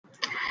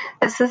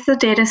This is the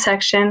data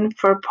section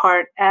for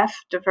Part F,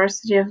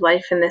 Diversity of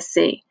Life in the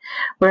Sea.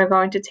 We're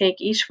going to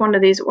take each one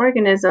of these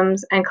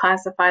organisms and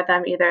classify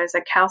them either as a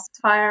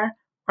calcifier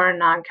or a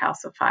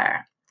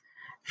non-calcifier.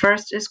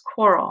 First is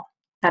coral,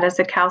 that is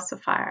a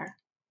calcifier.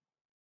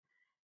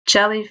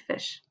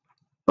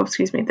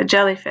 The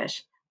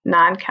jellyfish,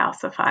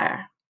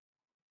 non-calcifier.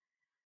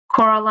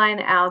 Coralline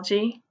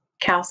algae,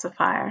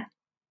 calcifier.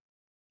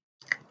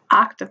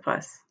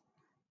 Octopus,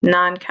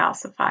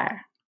 non-calcifier.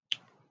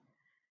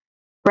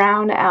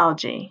 Brown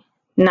algae,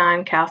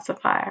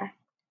 non-calcifier.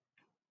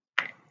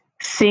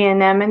 Sea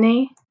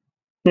anemone,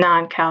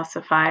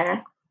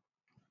 non-calcifier.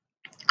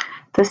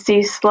 The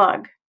sea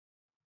slug,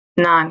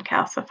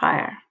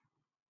 non-calcifier.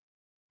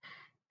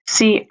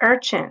 Sea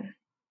urchin,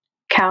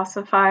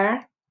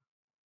 calcifier.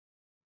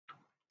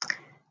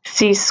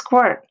 Sea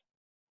squirt,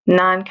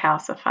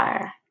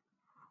 non-calcifier.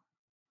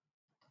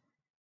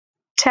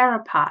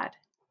 Pteropod,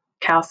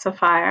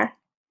 calcifier.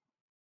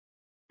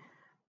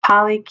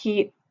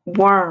 Polychaete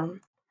worm,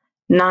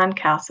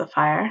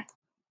 non-calcifier.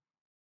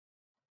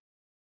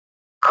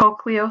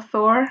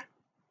 Cochleophore,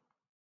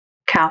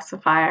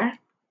 calcifier.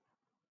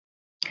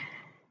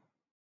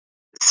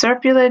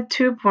 Serpulid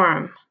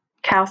tubeworm,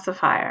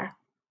 calcifier.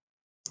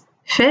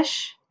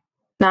 Fish,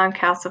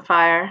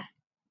 non-calcifier.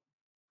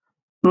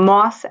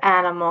 Moss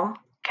animal,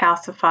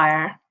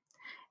 calcifier.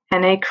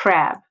 And a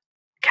crab,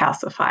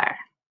 calcifier.